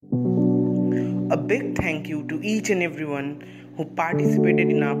A big thank you to each and everyone who participated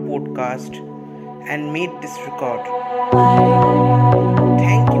in our podcast and made this record.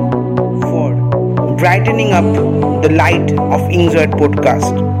 Thank you for brightening up the light of Ingzoid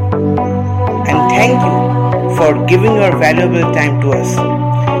podcast. And thank you for giving your valuable time to us.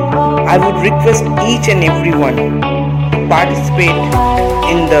 I would request each and everyone to participate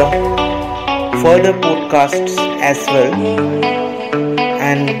in the further podcasts as well.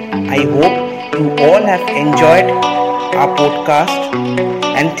 And I hope you all have enjoyed our podcast,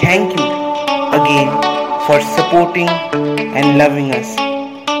 and thank you again for supporting and loving us.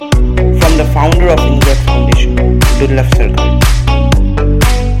 From the founder of Ingzoid Foundation, Durlabh Sarkar.